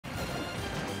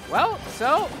Well,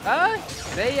 so I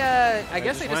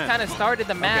guess they just kind of started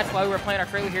the match while we were playing our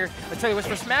trailer here. I'll tell you what,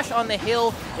 for Smash on the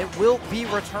Hill, it will be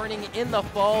returning in the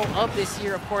fall of this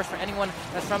year, of course, for anyone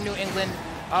that's from New England.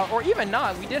 Or even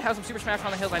not. We did have some Super Smash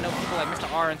on the Hills. I know people like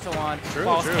Mr. R and so on.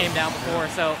 Balls came down before.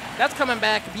 So that's coming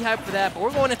back. Be hyped for that. But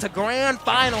we're going into grand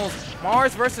finals.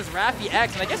 Mars versus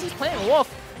Raffi-X. And I guess he's playing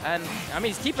Wolf. And, I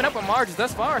mean, he's keeping up with Mars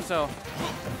thus far. So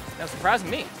that's surprising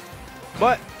me.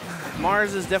 But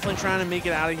Mars is definitely trying to make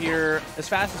it out of here as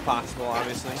fast as possible,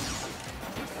 obviously.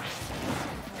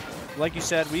 Like you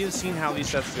said, we have seen how these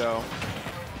sets go.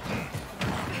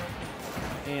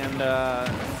 And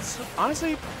it's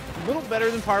honestly a little better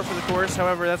than par for the course.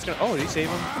 However, that's going to... Oh, did he save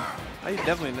him? I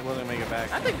definitely wasn't going to make it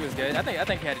back. I think it was good. I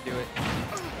think he had to do it.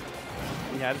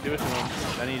 He had to do it to him.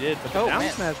 Then he did. But the down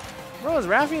smash... Bro, is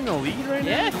Raffi in the lead right now?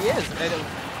 Yeah, he is.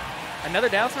 Another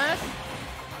down smash?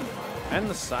 And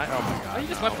the side. Oh, my God. Oh, you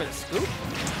just went for the scoop?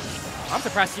 I'm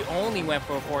surprised he only went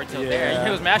for a forward tilt there.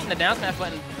 He was mashing the down smash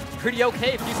button pretty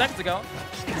okay a few seconds ago.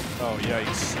 Oh,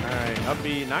 yikes. All right. Up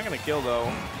B. Not going to kill,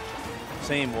 though.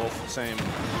 Same, Wolf. Same.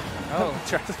 Oh.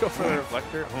 Try to go for the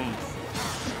reflector.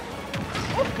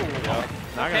 Yep.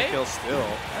 Not going to kill still.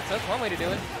 That's one way to do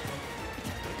it.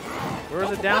 Where's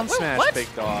the down smash, big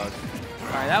dog? All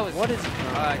right, that was... What is...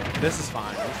 this is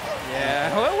fine.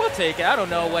 Yeah, we'll take it. I don't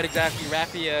know what exactly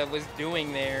Raffi was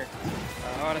doing there.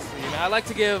 Honestly, I mean, I like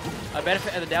to give a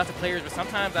benefit of the doubt to players, but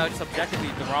sometimes that was just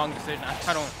objectively the wrong decision. I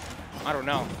don't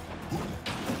know.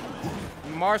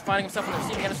 Mars finding himself on the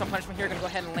receiving end of some punishment here. Going to go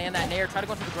ahead and land that nair. Try to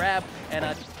go into the grab. And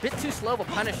a bit too slow of a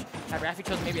punish. Had Raffi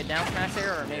chosen maybe a down smash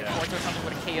there, or maybe a forward or something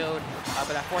would have KO'd.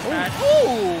 But that forward smash.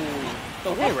 Ooh!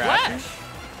 The Wolf flash.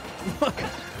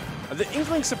 The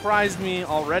Inkling surprised me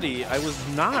already. I was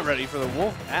not ready for the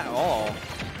Wolf at all.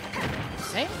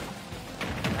 Same.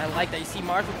 I like that. You see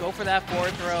Mars will go for that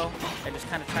forward throw and just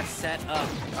kind of try to set up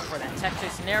for that tech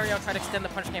chase scenario, try to extend the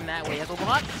punch game that way. He has a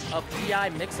lot of DI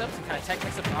mix-ups and kind of tech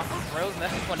mix-ups off of throws, and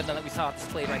that's just one of them that we saw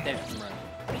displayed right there.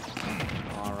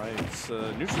 All right,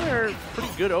 so neutral air,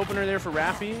 pretty good opener there for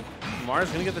Raffi. Mars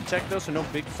going to get the tech, though, so no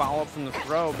big follow-up from the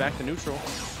throw. Back to neutral.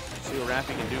 See what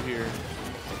Raffi can do here.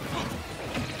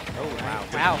 Oh, wow.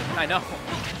 Wow, I know.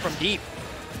 From deep.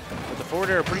 But the forward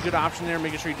air, a pretty good option there,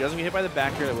 making sure he doesn't get hit by the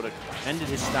back air. That would have ended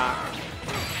his stock.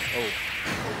 Oh.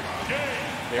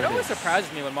 It always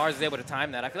surprises me when Mars is able to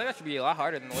time that. I feel like that should be a lot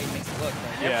harder than the way he makes it look.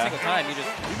 Like every single time,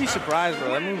 You'd be surprised,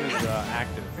 bro. That move is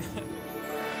active.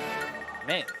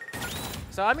 Man.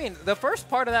 So, I mean, the first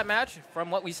part of that match,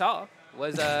 from what we saw,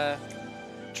 was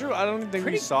true. I don't think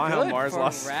we saw how Mars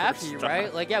lost Raffi,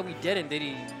 right? Like, yeah, we didn't. Did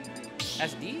he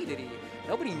SD? Did he?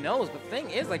 Nobody knows. But the thing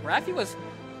is, like, Raffi was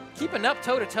keeping up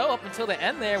toe-to-toe up until the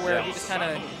end there, where he just kind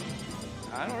of,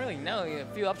 I don't really know, a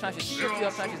few up smashes here, a few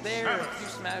up smashes there, a few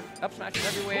up smashes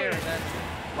everywhere, and then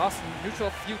lost neutral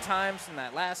a few times in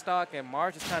that last stock, and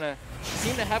Mars just kind of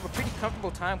seemed to have a pretty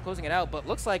comfortable time closing it out. But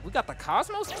looks like we got the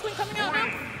Cosmos Inkling coming out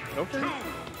now. Okay. 2,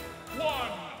 1,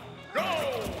 go!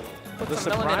 Put the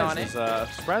some melanin on it.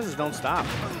 Surprises don't stop,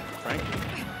 frankly.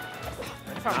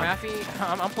 If I'm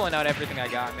Raffi, I'm pulling out everything I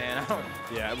got, man.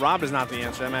 Yeah, Rob is not the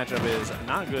answer. That matchup is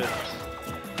not good.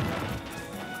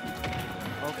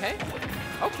 Okay.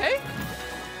 Okay.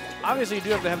 Obviously, you do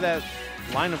have to have that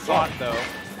line of thought, though,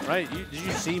 right? Did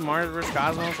you see Mars vs.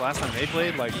 Cosmos last time they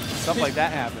played? Like, stuff like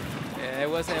that happened. Yeah, it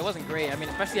wasn't great. I mean,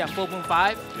 especially at Full Boom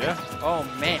 5. Yeah. Oh,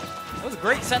 man. It was a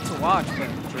great set to watch, but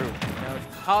true. You know,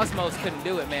 Cosmos couldn't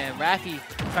do it, man. Raffi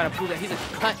trying to prove that he's a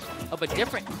cut of a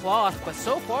different cloth, but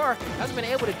so far hasn't been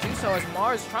able to do so as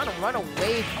Mars trying to run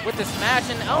away with the smash.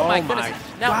 And oh my goodness.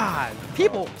 Now,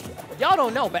 people, y'all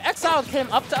don't know, but Exile came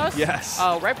up to us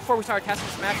right before we started casting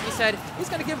the smash. He said he's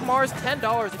going to give Mars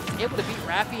 $10 if he's able to beat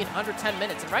Raffi in under 10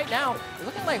 minutes. And right now, it's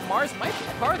looking like Mars might be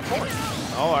the car of the course.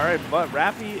 Oh, all right, but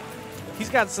Raffi, he's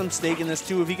got some stake in this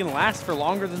too. If he can last for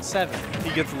longer than 7,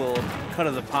 he gets a little cut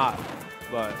of the pot.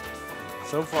 But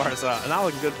so far, it's not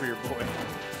looking good for your boy.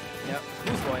 Yep.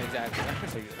 Who's boy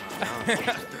exactly?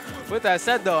 With that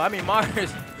said, though, I mean,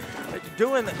 Mars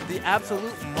doing the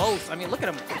absolute most. I mean, look at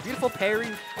him. Beautiful parry,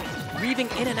 weaving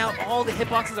in and out all the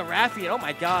hitboxes of Raffi. And oh,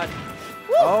 my God.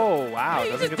 Woo! Oh, wow.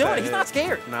 He's just doing it. He's not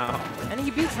scared. No. And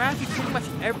he beats Raffi pretty much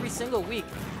every single week.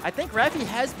 I think Raffi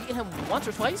has beaten him once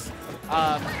or twice,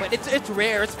 but it's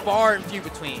rare. It's far and few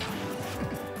between. All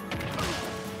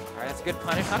right, that's a good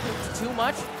punish. Not too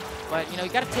much, but, you know,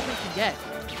 you got to take what you can get.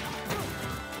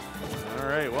 All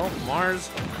right, well, Mars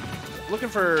looking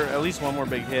for at least one more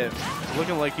big hit.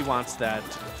 Looking like he wants that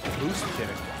boost kick.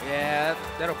 Yeah,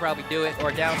 that'll probably do it,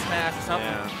 or down smash or something.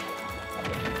 Yeah.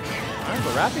 All right,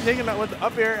 but Raffi taking that with the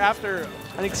up air after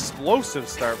an explosive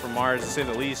start from Mars, to say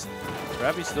the least.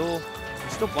 Raffi still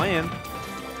Still playing.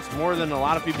 It's more than a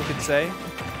lot of people could say.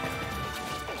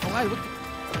 Oh, wow, look.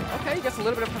 Okay, he gets a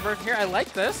little bit of conversion here. I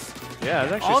like this. Yeah,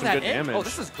 there's actually some good damage. Oh,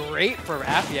 this is great for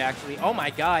Raffi, actually. Oh, my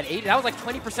God. 80. That was like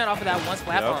 20% off of that one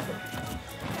splat bomb.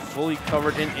 Fully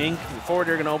covered in ink. Forward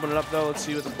air going to open it up, though. Let's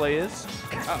see what the play is.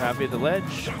 Raffi at the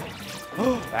ledge.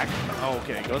 Back. Oh,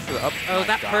 okay. Goes for the up. Oh, is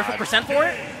that perfect percent for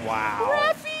it? Wow.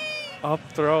 Raffi! Up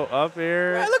throw, up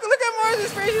air. Right, look at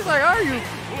Mars' face. He's like, are you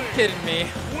kidding me?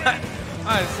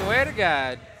 I swear to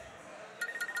God.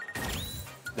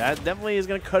 That definitely is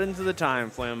going to cut into the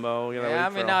time, Flambo. Yeah, I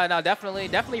mean, no, definitely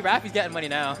Raffi's getting money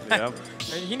now. Yep.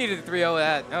 He needed a 3-0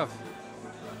 that. Oh.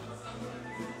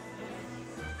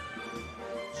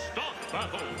 Stop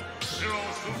battle. 0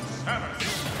 suit 7.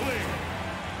 Clear.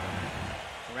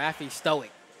 Raffi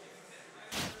stoic.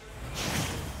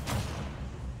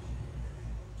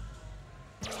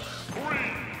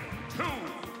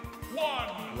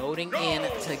 Loading in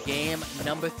to game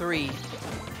number 3.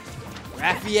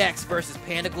 Raffi-X versus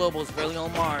Panda Global's very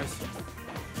own Mars.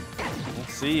 We'll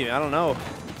see. I don't know.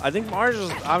 I think Mars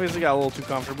just obviously got a little too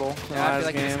comfortable. Yeah, I feel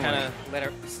like he just kind of let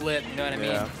her slip, you know what I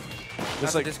mean?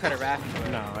 Just like discredit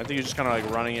Raffi. No, I think he's just kind of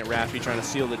like running at Raffi, trying to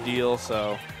seal the deal,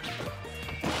 so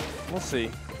we'll see.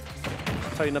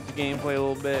 Tighten up the gameplay a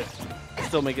little bit.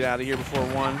 Still make it out of here before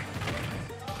 1.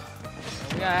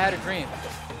 Yeah, I had a dream.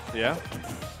 Yeah?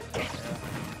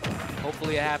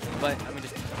 Hopefully it happens, but I mean,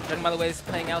 just judging by the way this is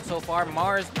playing out so far,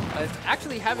 Mars is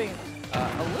actually having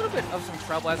a little bit of some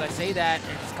trouble as I say that,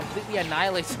 and just completely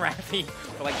annihilates Raffi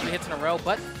for like 3 hits in a row.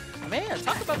 But man,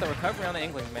 talk about the recovery on the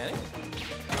Inkling, man.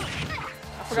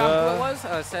 I forgot who it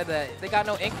was. Said that they got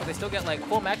no ink, but they still get like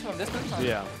full maximum distance.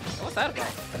 Yeah. What's that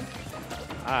about?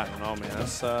 I don't know, man.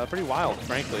 That's pretty wild,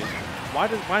 frankly.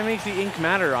 Why make the ink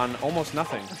matter on almost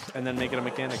nothing and then make it a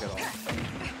mechanic at all?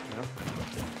 You know?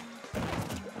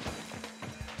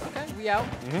 Okay, we out.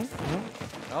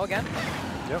 Oh, again.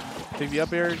 Yep. Take the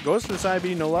up air. Goes to the side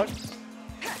B, no luck.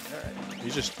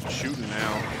 He's just shooting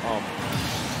now. Oh,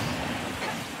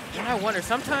 and I wonder,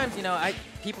 sometimes, you know,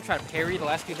 people try to parry the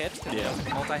last 2 hits. Yeah.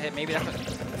 Multi-hit, maybe that's what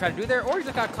they try to do there. Or he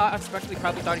just got caught, especially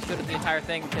probably thought he should have the entire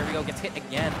thing. There we go, gets hit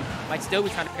again. Might still be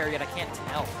trying to parry it, I can't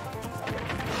tell.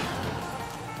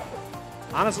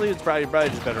 honestly, it's probably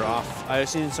just better off. I've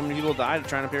seen so many people die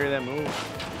trying to parry that move.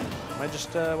 Might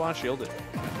just want to shield it,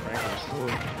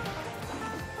 frankly.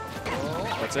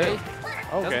 Oh, that's it.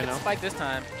 Okay, no. Spike this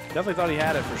time. Definitely thought he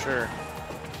had it for sure.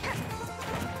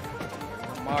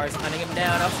 Mars hunting him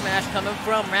down. Up smash coming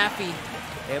from Raffi.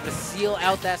 Able to seal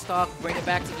out that stock, bring it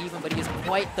back to even, but he is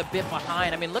quite the bit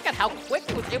behind. I mean, look at how quick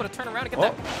he was able to turn around and get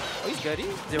that. Oh, he's good. He's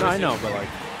 0-2. No, I know, but like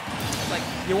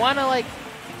you want to like,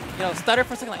 you know, stutter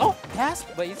for a second, like, oh, gasp,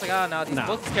 but he's like, oh no,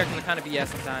 both these characters are kind of BS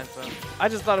sometimes. So. I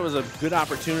just thought it was a good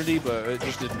opportunity, but it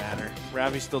just didn't matter.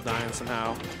 Raffi's still dying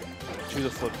somehow to the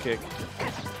flip kick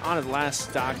on his last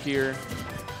stock here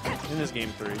in this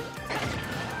game 3.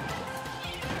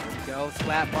 Go,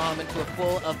 slap bomb into a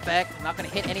full effect. Not going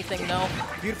to hit anything, though.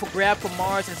 Beautiful grab from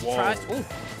Mars as he tries. Ooh,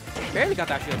 barely got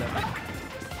that shield, though.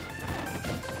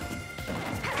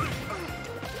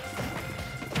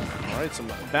 All right, some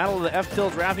battle of the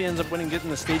F-tilt. Raffi ends up winning, getting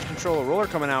the stage control. A roller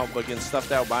coming out, but getting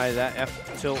stuffed out by that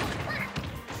F-tilt.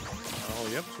 Oh,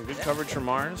 yep, some good coverage from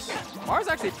Mars. Mars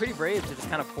actually pretty brave to just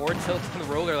kind of forward tilt the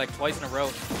roller like twice in a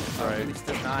row. All right. He just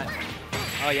does not.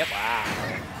 Oh, yep.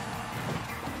 Wow.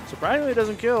 Surprisingly, it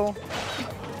doesn't kill.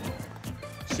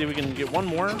 See if we can get one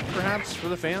more, perhaps, for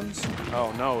the fans.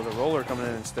 Oh, no, the roller coming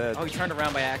in instead. Oh, he turned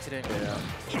around by accident. Yeah.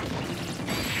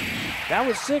 That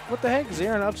was sick. What the heck?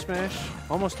 Zarin up smash.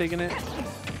 Almost taking it.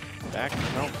 Back.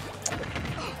 No.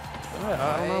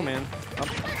 I don't know, man. Up.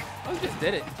 Oh, he just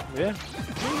did it. Yeah.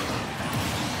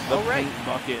 The right.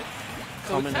 bucket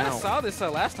So we coming kind of out. saw this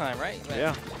last time, right? But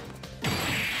Yeah.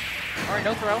 all right,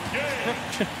 no throw.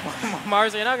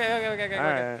 Mars in. Okay. All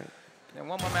right. And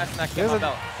one more match and that came out.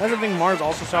 That's the thing. Mars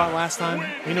also saw it last time.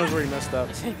 He knows where he messed up.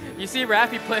 You see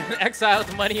Raffi playing Exile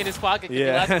with money in his pocket because Yeah.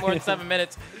 he lasted more than 7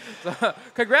 minutes. So,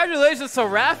 congratulations to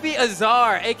Raffi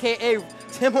Azar, a.k.a.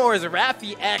 Timor's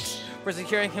Raffi-X, for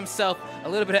securing himself a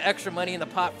little bit of extra money in the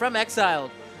pot from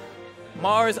Exiled.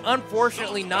 Mars,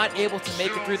 unfortunately, not able to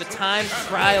make it through the time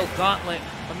trial gauntlet.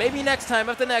 But maybe next time,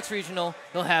 at the next regional,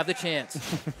 he'll have the chance.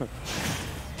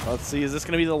 Let's see. Is this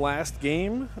going to be the last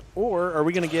game? Or are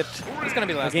we going to get It's going to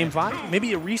be the last game 5?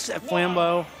 Maybe a reset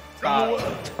Flambo.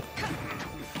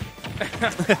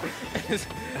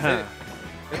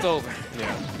 It's over.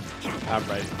 Yeah. All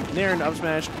right. Nair and up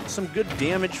smash. Some good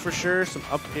damage for sure. Some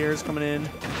up airs coming in.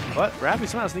 But Raffi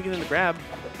somehow sneaking in the grab.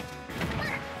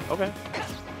 Okay.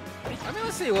 I mean,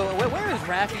 let's see. Where is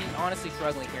Raffi honestly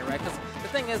struggling here, right? Because the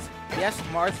thing is, yes,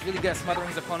 Mars is really good at smothering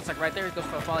his opponents. Like right there, he goes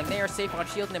for a falling nair, safe on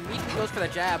shield, and immediately goes for the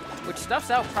jab, which stuffs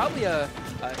out probably a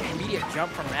immediate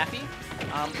jump from Raffi.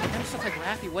 And then stuff like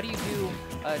Raffi, what do you do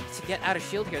to get out of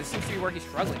shield here? This seems to be where he's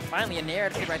struggling. Finally, a nair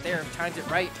right there, times it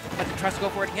right, but he tries to go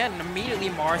for it again, and immediately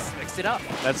Mars picks it up.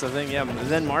 That's the thing, yeah. And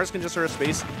then Mars can just sort of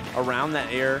space around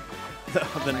that air,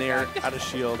 the nair out of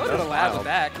shield. Go to the lab with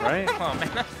that. Right? Come on,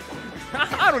 man.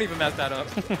 I don't even mess that up.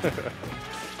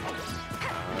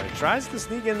 Tries to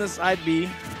sneak in this side B,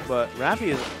 but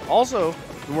Raffi has also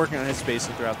been working on his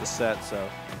spacing throughout the set, so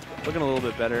looking a little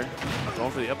bit better.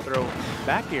 Going for the up throw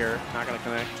back air, not going to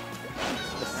connect.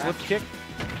 The flip kick,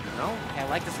 no. Yeah, I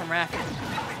like this from Raffi.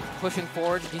 Pushing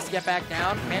forward, needs to get back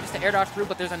down. Manages to air dodge through,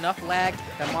 but there's enough lag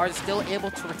that Mars is still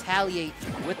able to retaliate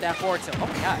with that forward tilt. Oh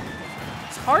my god.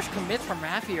 These harsh commits from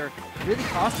Raffi are really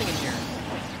costing him here.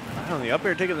 On the up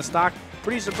air, taking the stock,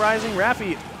 pretty surprising.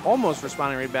 Raffi almost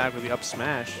responding right back with the up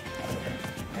smash.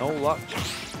 No luck.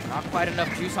 Not quite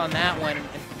enough juice on that one. And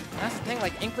that's the thing,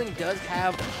 like Inkling does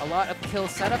have a lot of kill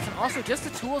setups and also just the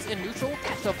tools in neutral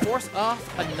to force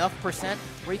off enough percent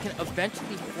where he can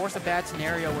eventually force a bad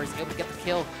scenario where he's able to get the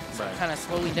kill, so kind of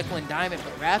slowly nickel and dime it.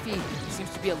 But Raffi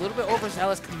seems to be a little bit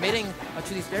overzealous, committing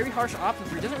to these very harsh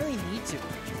options where he doesn't really need to.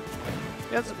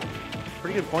 Yeah, that's a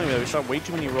pretty good point, though. We saw way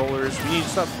too many rollers. We need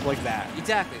stuff like that.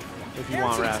 Exactly. If you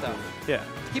want Raffi. Stuff. Yeah.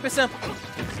 Keep it simple.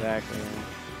 Exactly.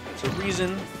 It's a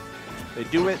reason they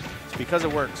do it. It's because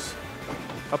it works.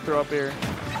 Up throw, up air,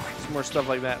 some more stuff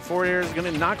like that. Forward air is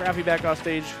going to knock Raffi back off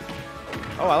stage.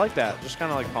 Oh, I like that. Just kind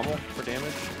of like pummel for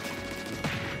damage.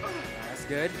 That's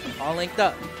good. All linked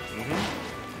up.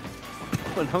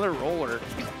 Another roller.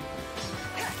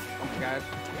 Oh my god.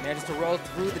 Manages to roll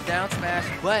through the down smash,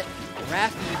 but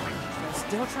Raffi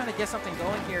still trying to get something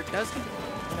going here. Does,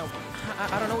 you know,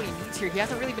 I don't know what he needs here. He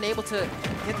hasn't really been able to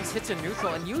get these hits in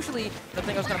neutral. And usually, the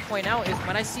thing I was going to point out is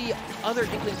when I see other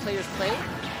Inkling players play,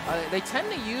 they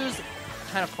tend to use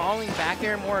kind of falling back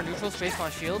air more in neutral space on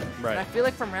shield. Right. And I feel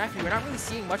like from Raffi, we're not really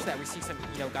seeing much of that. We see some,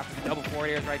 you know, got the double forward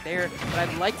airs right there. But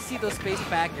I'd like to see those space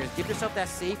back airs. Give yourself that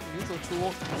safe neutral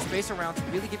tool, space around to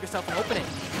really give yourself an opening.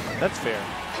 That's fair.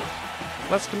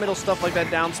 Less committal stuff like that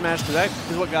down smash, because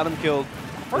that is what got him killed.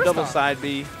 The First double off, side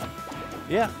B.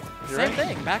 Yeah. Same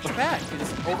thing, back to back. You're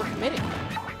just overcommitting.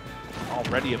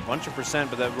 Already a bunch of percent,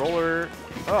 but that roller,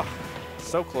 oh,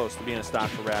 so close to being a stock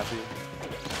for Raffi.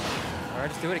 All right,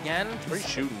 just do it again. What are you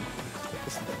shooting?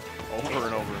 Just over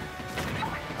and over.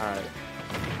 All right.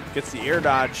 Gets the air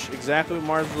dodge. Exactly what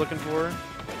Mars was looking for.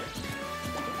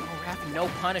 Oh, Raffi, no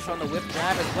punish on the whip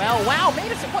grab as well. Wow,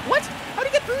 made it. What? How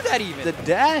did he get through that even? The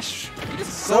dash. You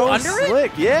just so go under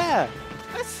slick. it? Yeah.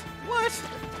 That's what?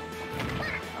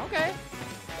 Okay.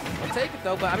 I'll take it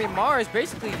though, but I mean, Mars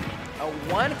basically a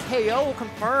 1 KO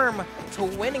confirm to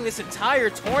winning this entire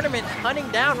tournament, hunting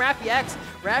down Raffi-X.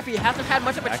 Raffi hasn't had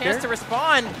much of a chance to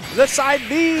respond. The side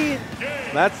B.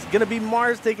 That's going to be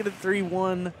Mars taking it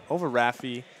 3-1 over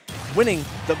Raffi, winning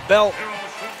the belt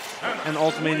and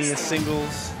UltiMania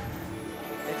singles.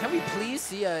 Can we please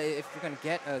see if you're going to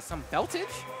get some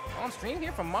beltage on stream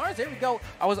here from Mars? There we go.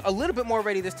 I was a little bit more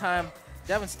ready this time.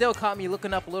 Devin still caught me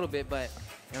looking up a little bit, but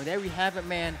you know, there we have it,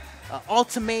 man.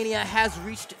 UltiMania has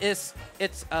reached its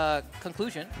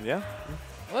conclusion. Yeah.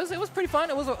 It was pretty fun.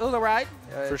 It was a ride.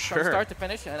 For sure. From start to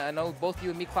finish. And I know both you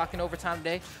and me clocking overtime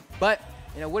today. But,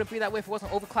 you know, it wouldn't be that way if it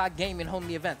wasn't overclock gaming home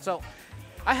the event. So,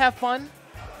 I have fun.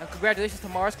 And congratulations to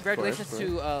Mars. Congratulations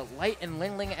to Light and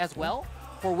Lingling as well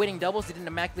for winning doubles. They did an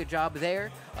immaculate job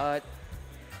there.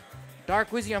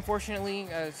 Dark Wizzy, unfortunately,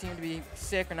 seemed to be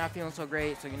sick or not feeling so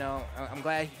great. So, you know, I'm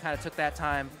glad he kind of took that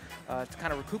time to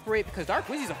kind of recuperate, because Dark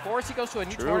Wizzy's a force. He goes to a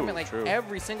new tournament like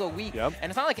every single week. And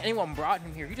it's not like anyone brought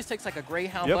him here. He just takes like a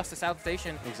Greyhound bus to South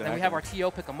Station, and we have our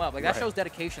TO pick him up. Like, that shows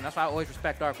dedication. That's why I always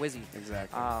respect Dark Wizzy.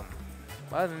 Exactly.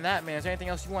 Other than that, man, is there anything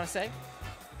else you want to say?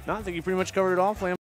 No, I think you pretty much covered it all, Flambo.